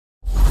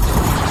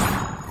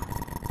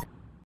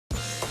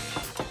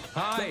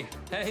Hi.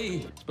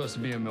 Hey. Supposed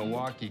to be in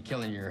Milwaukee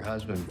killing your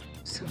husband.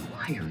 So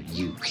why are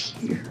you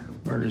here?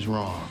 Murder's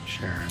wrong,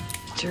 Sharon.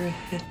 You're a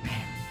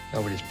hitman.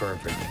 Nobody's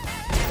perfect.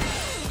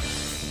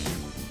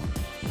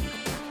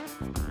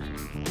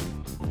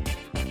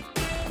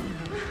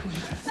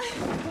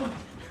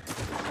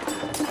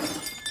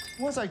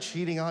 Was I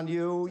cheating on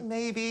you?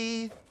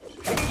 Maybe.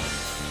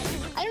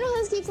 I don't know how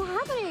this keeps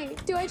happening.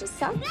 Do I just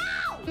suck? No!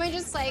 Am I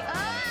just like,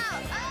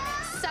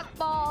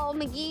 suckball,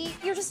 McGee?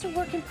 You're just a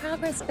work in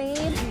progress, babe.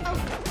 Oh.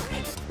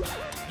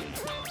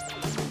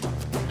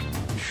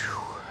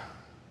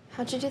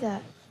 How'd you do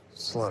that?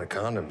 It's a lot of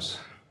condoms.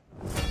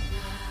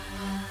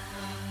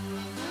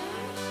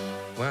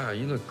 Wow,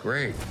 you look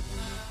great.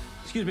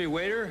 Excuse me,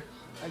 waiter.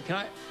 Can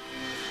I?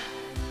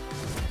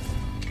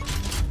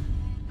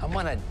 I'm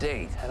on a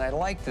date, and I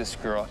like this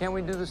girl. Can't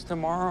we do this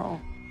tomorrow?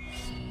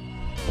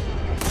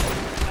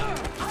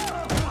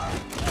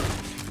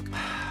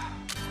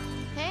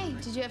 Hey,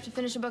 did you have to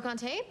finish a book on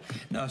tape?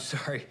 No,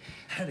 sorry.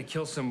 I had to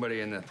kill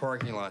somebody in the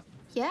parking lot.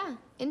 Yeah,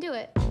 into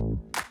it.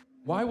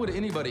 Why would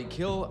anybody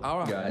kill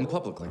our guy in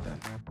public like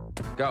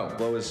that? Go,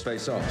 blow his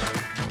face off.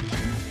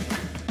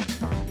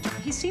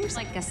 He seems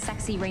like a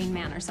sexy Rain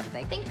Man or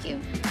something. Thank you.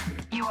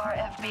 You are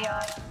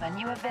FBI, and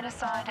you have been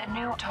assigned a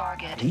new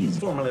target. He's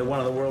formerly one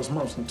of the world's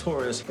most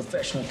notorious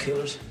professional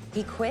killers.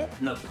 He quit?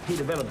 No, he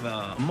developed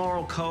a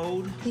moral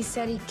code. He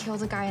said he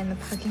killed a guy in the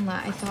parking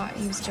lot. I thought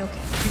he was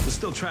joking. People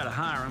still try to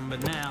hire him,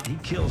 but now he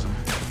kills them.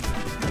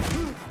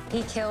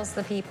 He kills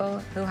the people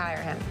who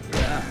hire him.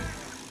 Yeah.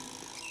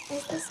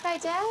 Is this guy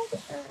dead?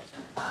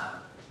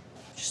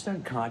 Just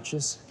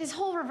unconscious. This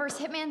whole reverse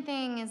hitman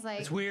thing is like...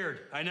 It's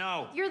weird. I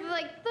know. You're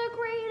like the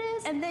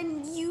greatest, and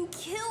then you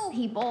kill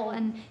people,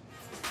 and...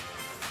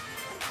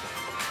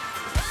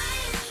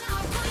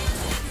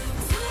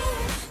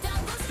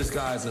 This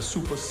guy is a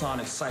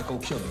supersonic psycho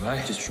killer,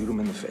 right? Just shoot him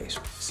in the face.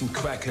 Seen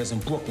crackheads in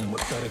Brooklyn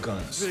with better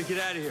guns. Better get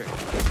out of here.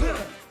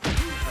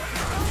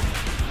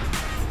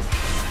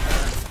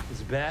 Is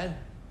it bad?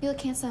 You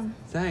look handsome.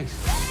 Thanks.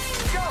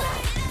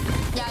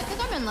 Yeah, I think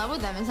I'm in love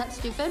with them. Is that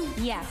stupid?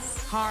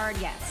 Yes, hard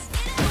yes.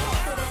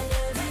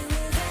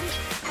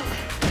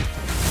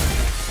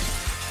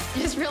 I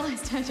just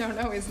realized I don't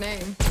know his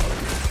name.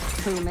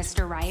 Who,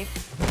 Mr. Right?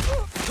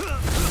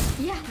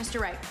 Yeah, Mr.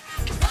 Right.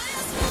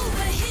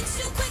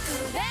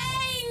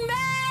 Bang,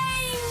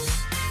 bang!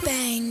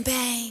 Bang, bang!